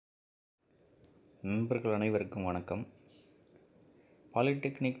நண்பர்கள் அனைவருக்கும் வணக்கம்.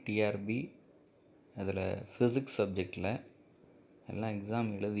 பாலிடெக்னிக் டிஆர்பி அதில் ஃபிசிக்ஸ் சப்ஜெக்டில் எல்லாம்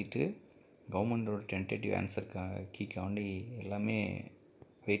எக்ஸாம் எழுதிட்டு கவர்மெண்டோட டென்டேட்டிவ் ஆன்சர் கீக்காண்டி எல்லாமே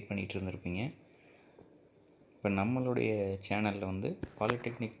வெயிட் பண்ணிகிட்டு இருந்திருப்பீங்க. இப்போ நம்மளுடைய சேனலில்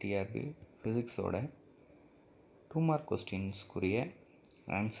பாலிடெக்னிக் டிஆர்பி ஃபிசிக்ஸோட 2 மார்க் கொஸ்டின்ஸ்க்குரிய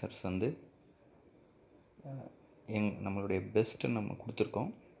ஆன்சர்ஸ் நம்மளுடைய பெஸ்ட்டு நம்ம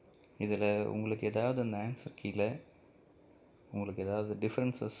கொடுத்துருக்கோம். இதில் உங்களுக்கு ஏதாவது அந்த ஆன்சர் கீழே உங்களுக்கு ஏதாவது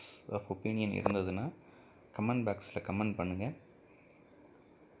டிஃப்ரென்சஸ் ஆஃப் ஒப்பீனியன் இருந்ததுன்னா கமெண்ட் பாக்ஸில் கமெண்ட் பண்ணுங்கள்.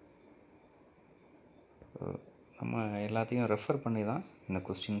 நம்ம எல்லாத்தையும் ரெஃபர் பண்ணி தான் இந்த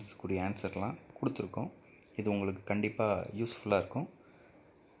கொஸ்டின்ஸ்க்குரிய ஆன்சர்லாம் கொடுத்துருக்கோம். இது உங்களுக்கு கண்டிப்பாக யூஸ்ஃபுல்லாக இருக்கும்.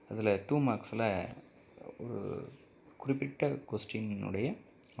 அதில் 2 மார்க்ஸில் ஒரு குறிப்பிட்ட கொஸ்டினுடைய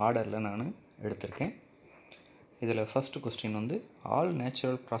ஆர்டரில் நான் எடுத்திருக்கேன். இதில் first question all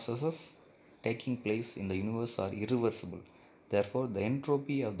natural processes taking place in the universe R irreversible, therefore the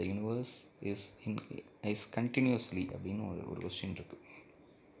entropy of the universe is continuously அப்படின்னு ஒரு கொஸ்டின் இருக்குது.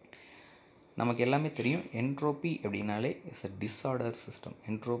 நமக்கு எல்லாமே தெரியும், என்ட்ரோபி அப்படின்னாலே is a disorder system.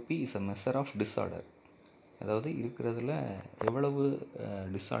 Entropy is a measure of disorder. அதாவது இருக்கிறதுல எவ்வளவு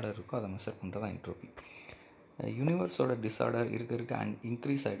டிஸார்டர் இருக்கோ அதை மெஷர் பண்ணுறது தான் என்ட்ரோபி. யூனிவர்ஸோட டிஸார்டர் இருக்க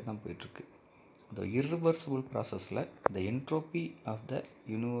இன்க்ரீஸ் ஆகிட்டு தான் போயிட்டுருக்கு. The irreversible processல the entropy of the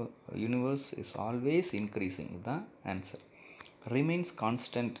universe is always increasing. இதுதான் ஆன்சர். remains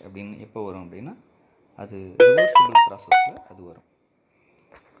constant அப்படின்னு எப்போ வரும் அப்படின்னா அது reversible processல அது வரும்.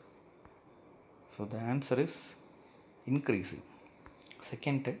 So the answer is increasing.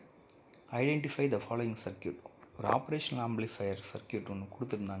 Second, identify the following circuit. ஒரு ஆப்ரேஷனல் ஆம்பிளிஃபையர் சர்க்கியூட் ஒன்று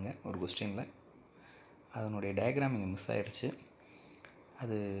கொடுத்துருந்தாங்க ஒரு கொஸ்டினில். அதனுடைய டயக்ராம் இங்கே மிஸ் ஆயிடுச்சு.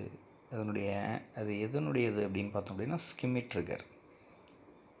 அது எதனுடையது அப்படின்னு பார்த்தோம் அப்படின்னா ஸ்கிம்மி ட்ரிகர்.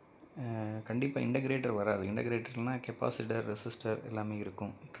 கண்டிப்பாக இன்டகிரேட்டர் வராது. இன்டகிரேட்டர்னால் கெப்பாசிட்டர், ரெசிஸ்டர் எல்லாமே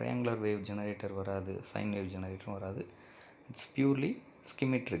இருக்கும். ட்ரையாங்குலர் வேவ் ஜெனரேட்டர் வராது, சைன் வேவ் ஜெனரேட்டரும் வராது. It's purely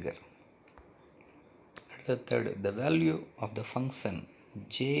ஸ்கிம்மி trigger. அடுத்த third, the value of the function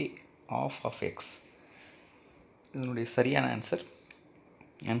J of X. இதனுடைய சரியான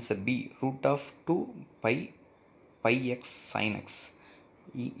answer B, root of 2 by X sine x.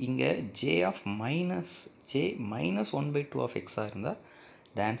 இங்கே ஜே மைனஸ் 1/2 ஆஃப் எக்ஸாக இருந்தால்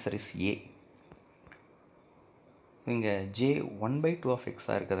த ஆன்சர் இஸ் ஏ. இங்கே J 1/2 of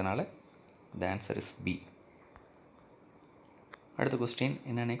எக்ஸாக இருக்கிறதுனால the answer is B. அடுத்த question,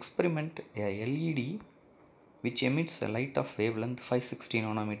 in an experiment LED which emits a light of wavelength 560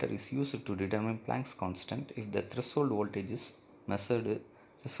 nanometer is used to determine Planck's constant if the threshold voltage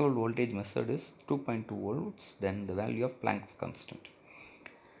measured is 2.2 volts, then the value of Planck's constant.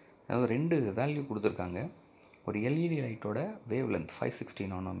 அதாவது 2 value கொடுத்துருக்காங்க. ஒரு LED லைட்டோட wave length 560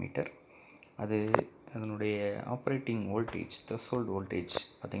 nanometre. அதனுடைய operating voltage, threshold voltage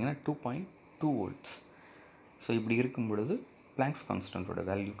பார்த்திங்கன்னா 2.2 volts. So இப்படி இருக்கும் பொழுது blanks கான்ஸ்டன்ட்டோட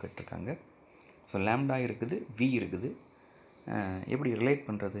value கேட்டிருக்காங்க. ஸோ லேம்டா இருக்குது, வி இருக்குது. எப்படி ரிலேட்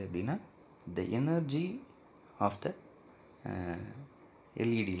பண்ணுறது அப்படின்னா the energy of the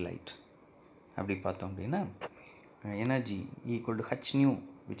LED light அப்படி பார்த்தோம் அப்படின்னா energy equal to H new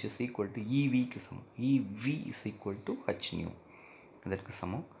which is equal to EVக்கு சமம். EV is equal to H nu இதற்கு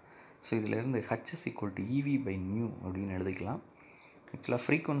சமம். ஸோ இதிலேருந்து H is equal to EV by nu அப்படின்னு எழுதிக்கலாம். ஆக்சுவலாக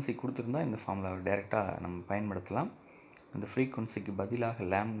ஃப்ரீக்வன்சி கொடுத்துருந்தா இந்த ஃபார்முலாவை டைரெக்டாக நம்ம பயன்படுத்தலாம். அந்த ஃப்ரீக்வன்சிக்கு பதிலாக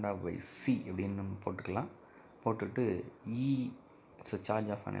லேம்டா பை சி அப்படின்னு நம்ம போட்டுக்கலாம். போட்டுட்டு E it's a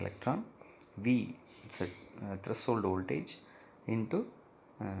charge of an electron, V it's a threshold voltage into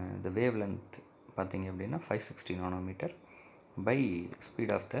the wave length பார்த்திங்க அப்படின்னா 560 nanometre by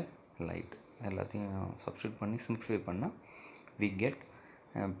speed of the light. எல்லாத்தையும் சப்ஸ்டியூட் பண்ணி சிம்பிளிஃபை பண்ணால் வி கெட்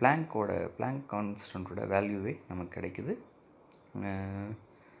பிளாங்க் கான்ஸ்டன்ட்டோட வேல்யூவே நமக்கு கிடைக்குது.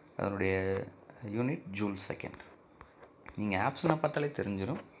 அதனுடைய யூனிட் ஜூல் செகண்ட். நீங்கள் ஆப்ஷனை பார்த்தாலே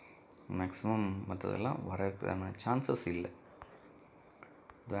தெரிஞ்சிடும். மேக்ஸிமம் மற்றதெல்லாம் வரக்கான சான்சஸ் இல்லை.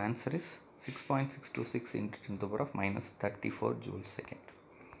 The answer is 6.626 × 10⁻−34 joule second.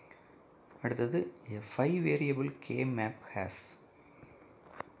 அடுத்தது, a 5 variable K map has.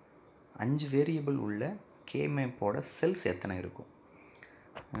 5 variable உள்ள கே மேப்போட செல்ஸ் எத்தனை இருக்கும்?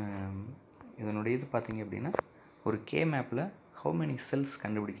 இதனுடைய இது பார்த்திங்க அப்படின்னா ஒரு கே மேப்பில் ஹவு மெனி செல்ஸ்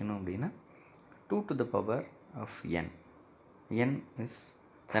கண்டுபிடிக்கணும் அப்படின்னா 2 to the power of n. n is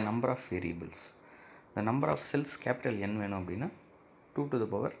the number of variables. the number of cells capital N வேணும் அப்படின்னா 2 to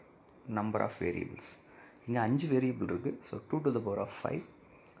the power number of variables. இங்கே 5 வேரியபிள் இருக்குது. So 2 to the power of 5.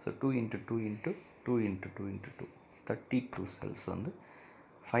 So 2 into 2 into 2 into 2 into 2 32 cells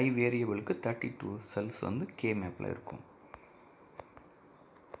 5 வேரியபிளுக்கு 32 cells K மேப்பில் இருக்கும்.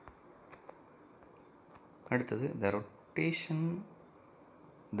 அடுத்தது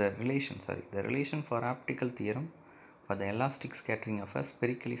the relation for optical theorem for the elastic scattering of a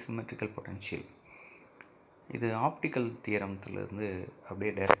spherically symmetrical potential. இது optical தியரம்லேருந்து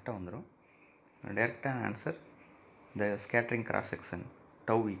அப்படியே டைரெக்டாக வந்துடும். டைரெக்டான answer the scattering cross section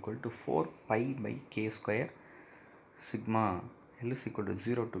tau equal to 4 pi by k square sigma L is equal to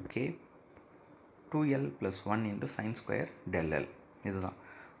 0 to k 2L plus 1 into sin square del L. இதுதான்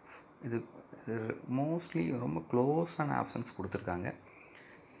இது mostly ரொம்ப க்ளோஸான options கொடுத்துருக்காங்க.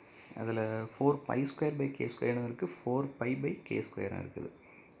 அதில் 4 pi square by k square இருக்குது, 4 pi by k square இருக்குது.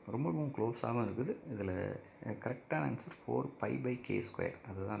 ரொம்பவும் க்ளோஸாகவும் இருக்குது. இதில் கரெக்டான answer 4 pi by k square.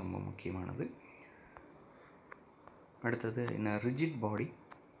 அதுதான் ரொம்ப முக்கியமானது. அடுத்தது in a rigid body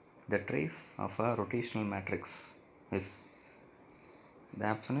the trace of a rotational matrix is the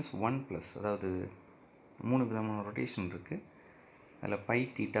option is 1 plus, அதாவது 3 விதமான ரொட்டேஷன் இருக்குது. அதில் பை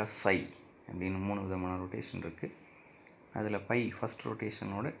தீட்டா சை அப்படின்னு 3 விதமான ரொட்டேஷன் இருக்குது. அதில் பை ஃபஸ்ட்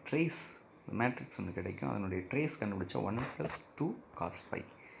ரொட்டேஷனோட ட்ரேஸ் மேட்ரிக்ஸ் ஒன்று கிடைக்கும். அதனுடைய ட்ரேஸ் கண்டுபிடிச்சா 1 + 2 cos phi.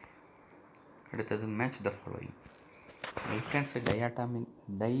 அடுத்தது match the following. Left hand side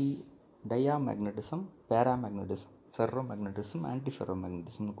டயாமேக்னட்டிசம், பேராமேக்னட்டிசம், ஃபெர்ரோமேக்னட்டிசம்,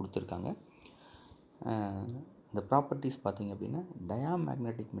 ஆன்டிஃபெர்ரோமேக்னட்டிசம்னு கொடுத்துருக்காங்க. இந்த ப்ராப்பர்ட்டிஸ் பார்த்திங்க அப்படின்னா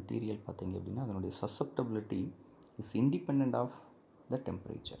டயாமேக்னட்டிக் மெட்டீரியல் பார்த்திங்க அப்படின்னா அதனுடைய susceptibility is independent of the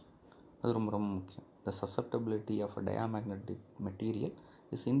temperature. அது ரொம்ப ரொம்ப முக்கியம். The susceptibility of a diamagnetic material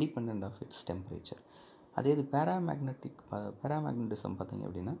is independent of its temperature. அதே இது paramagnetism பார்த்திங்க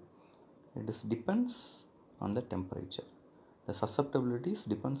அப்படின்னா it is depends on the temperature. The susceptibilities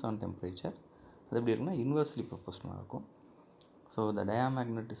depends on temperature. அது எப்படி இருக்குன்னா இன்வெர்ஸ்லி ப்ரொபோர்ஷனலாக இருக்கும். ஸோ the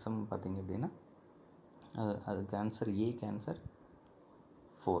diamagnetism பார்த்திங்க அப்படின்னா அதுக்கு ஆன்சர் ஏக்கு ஆன்சர்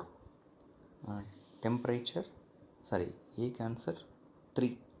 4. ஏக்கு answer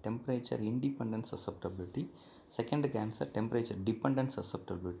 3. temperature independent susceptibility. Second answer temperature dependent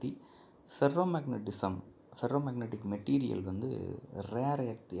susceptibility. ferromagnetic material வந்து rare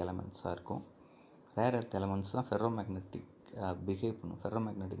earth elements-ஆக இருக்கும். rare earth elements தான் ferromagnetic பிஹேவ் பண்ணும்,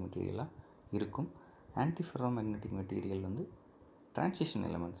 ferromagnetic மெட்டீரியலாக இருக்கும். ஆன்டிஃபெர்ரோமேக்னெட்டிக் மெட்டீரியல் வந்து டிரான்சிஷன்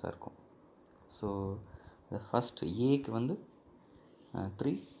எலமெண்ட்ஸாக இருக்கும். ஸோ ஃபஸ்ட் ஏக்கு வந்து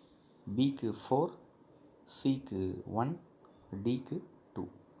 3, பிக்கு 4, சிக்கு 1, டிக்கு 2.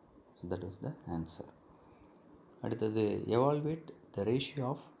 So that is the answer. அடுத்தது evaluate the ratio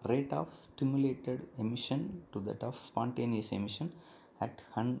of rate of stimulated emission to that of spontaneous emission at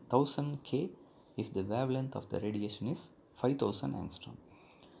 1000 K if the wavelength of the radiation is 5000 angstrom.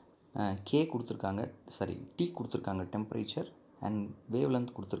 K கொடுத்துருக்காங்க, T கொடுத்துருக்காங்க temperature and wave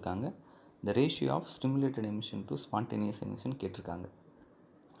length கொடுத்துருக்காங்க. the ratio of stimulated emission to spontaneous emission கேட்டிருக்காங்க.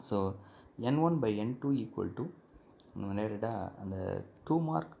 So N1/N2 equal to நம்ம நேரடியாக அந்த 2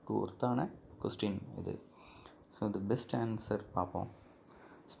 mark ஒருத்தான question இது. So the best answer பார்ப்போம்.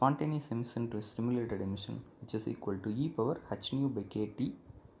 Spontaneous emission to stimulated emission which is equal to e⁻hν/kT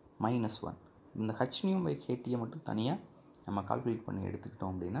 -1. இந்த hν/kTயை மட்டும் தனியாக நம்ம கால்குலேட் பண்ணி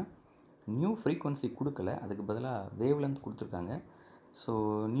எடுத்துக்கிட்டோம் அப்படின்னா நியூ ஃப்ரீக்வன்சி கொடுக்கல, அதுக்கு பதிலாக வேவ் லென்த் கொடுத்துருக்காங்க. ஸோ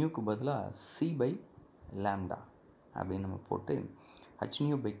நியூக்கு பதிலாக c/λ அப்படின்னு நம்ம போட்டு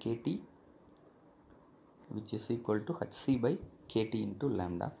hν/kT which is equal to hc/kT into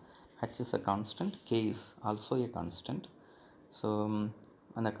lambda. H is a constant, K is also a constant. So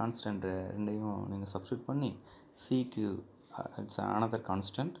அந்த கான்ஸ்டன்ட் ரெண்டையும் நீங்கள் சப்ஸ்டியூட் பண்ணி சிக்கு இட்ஸ் another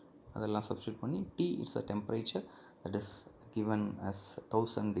constant அதெல்லாம் சப்ஸ்டியூட் பண்ணி T it's a temperature that is given as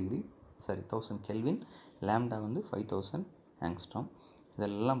 1000 Kelvin, lambda வந்து 5000 angstrom.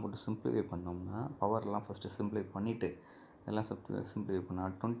 இதெல்லாம் போட்டு சிம்பிளிஃபை பண்ணோம்னா பவர்லாம் ஃபஸ்ட்டு சிம்பிளிஃபை பண்ணிவிட்டு இதெல்லாம் சிம்பிளிஃபை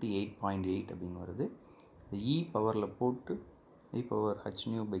பண்ணால் 28.8 அப்படின்னு வருது. இ பவரில் போட்டு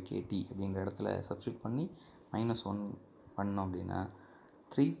e⁻hν/kT அப்படிங்கிற இடத்துல சப்ஸ்டியூட் பண்ணி -1 பண்ணோம் அப்படின்னா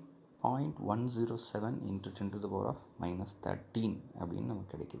 3.107 × 10⁻⁻13 அப்படின்னு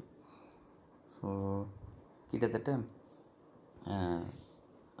நமக்கு கிடைக்கிது. ஸோ கிட்டத்தட்ட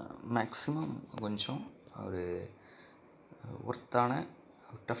மேக்ஸிமம் கொஞ்சம் ஒரு ஒர்த்தான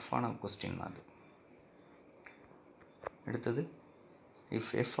டஃப்பான கொஸ்டின் தான் அது. அடுத்தது if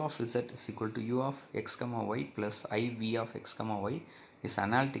f of z is equal to u of x, y plus I v of x, y is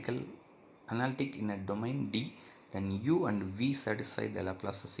analytic in a domain D, then u and v satisfy the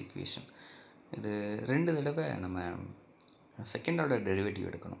Laplace's equation. இது 2 தடவை நம்ம second order derivative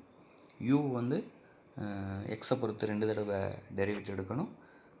எடுக்கணும். u வந்து எக்ஸை பொறுத்து 2 தடவை derivative எடுக்கணும்,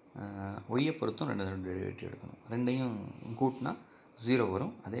 ஒய்யை பொறுத்தும் 2 தடவை டெரிவேட்டிவ் எடுக்கணும். ரெண்டையும் கூட்டினா 0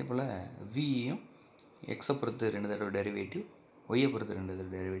 வரும். அதே போல் வியையும் எக்ஸை பொறுத்து 2 தடவை டெரிவேட்டிவ், ஒய்யை பொறுத்து 2 தடவை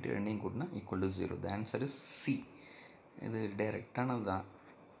டெரிவேட்டிவ் ரெண்டையும் கூட்டினா equal to 0. The answer is C. இது டைரெக்டானது தான்.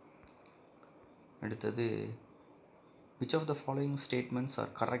 அடுத்தது which of the following statements are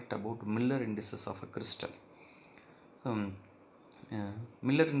correct about Miller indices of a crystal. So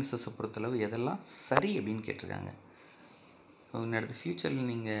Miller இண்டிசஸை பொறுத்தளவு எதெல்லாம் சரி அப்படின்னு கேட்டிருக்காங்க. ஸோ அடுத்த ஃப்யூச்சரில்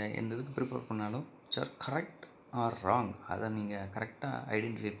நீங்கள் எந்த இதுக்கு ப்ரிப்பேர் பண்ணாலும் சார் கரெக்ட் ஆர் ராங் அதை நீங்கள் கரெக்டாக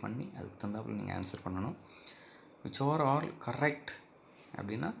ஐடென்டிஃபை பண்ணி அதுக்கு தகுந்தாப்புல நீங்கள் ஆன்சர் பண்ணணும். விச் ஆர் ஆல் கரெக்ட்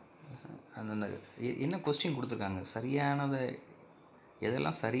அப்படின்னா அந்தந்த என்ன கொஸ்டின் கொடுத்துருக்காங்க, சரியானதை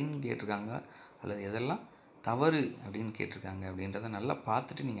எதெல்லாம் சரின்னு கேட்டிருக்காங்க அல்லது எதெல்லாம் தவறு அப்படின்னு கேட்டிருக்காங்க அப்படின்றத நல்லா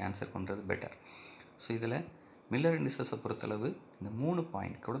பார்த்துட்டு நீங்கள் ஆன்சர் பண்ணுறது பெட்டர். ஸோ இதில் மில்லர் இண்டிசஸை பொறுத்தளவு இந்த 3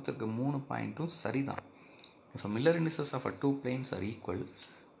 பாயிண்ட் கொடுத்துருக்க 3 பாயிண்ட்டும் சரி தான். இப்போ Miller indices of 2 planes R equal,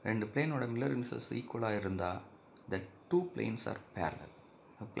 2 பிளேனோட Miller indices ஈக்குவலாக இருந்தால் த 2 planes ஆர் பேரலல்,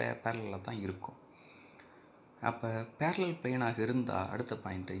 பேரலில் தான் இருக்கும். அப்போ பேரலல் பிளேனாக இருந்தால் அடுத்த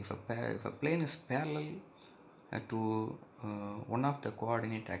point, if a plane is parallel to one of the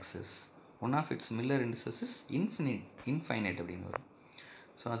coordinate axis, one of its Miller indices is infinite அப்படின்னு வரும்.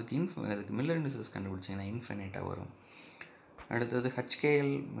 So அதுக்கு மில்லர் இண்டிசஸ் கண்டுபிடிச்சிங்கன்னா இன்ஃபைனைட்டாக வரும். அடுத்தது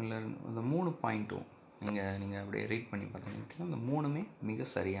ஹெச்கேஎல் மில்லர், அந்த 3 பாயிண்ட்டும் நீங்கள் அப்படியே ரீட் பண்ணி பார்த்தீங்கன்னா அந்த 3மே மிக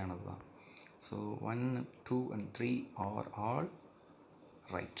சரியானது தான். So 1, 2 and 3 are all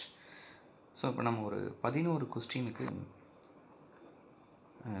right. So இப்போ நம்ம ஒரு 11 கொஸ்டினுக்கு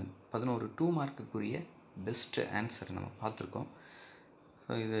 11 2 மார்க்குக்குரிய பெஸ்ட்டு ஆன்சர் நம்ம பார்த்துருக்கோம்.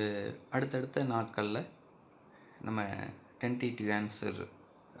 ஸோ இது அடுத்தடுத்த நாட்களில் நம்ம டென்டேட்டிவ் ஆன்சர்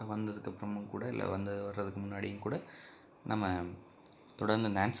வந்ததுக்கப்புறமும் கூட இல்லை வர்றதுக்கு முன்னாடியும் கூட நம்ம தொடர்ந்து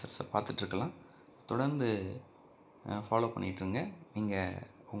இந்த ஆன்சர்ஸை பார்த்துட்ருக்கலாம். தொடர்ந்து ஃபாலோ பண்ணிகிட்ருங்க.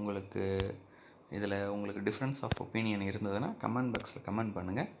 உங்களுக்கு இதில் உங்களுக்கு டிஃப்ரென்ஸ் ஆஃப் ஒப்பீனியன் இருந்ததுன்னா கமெண்ட் பாக்ஸில் கமெண்ட்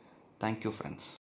பண்ணுங்கள். Thank you friends.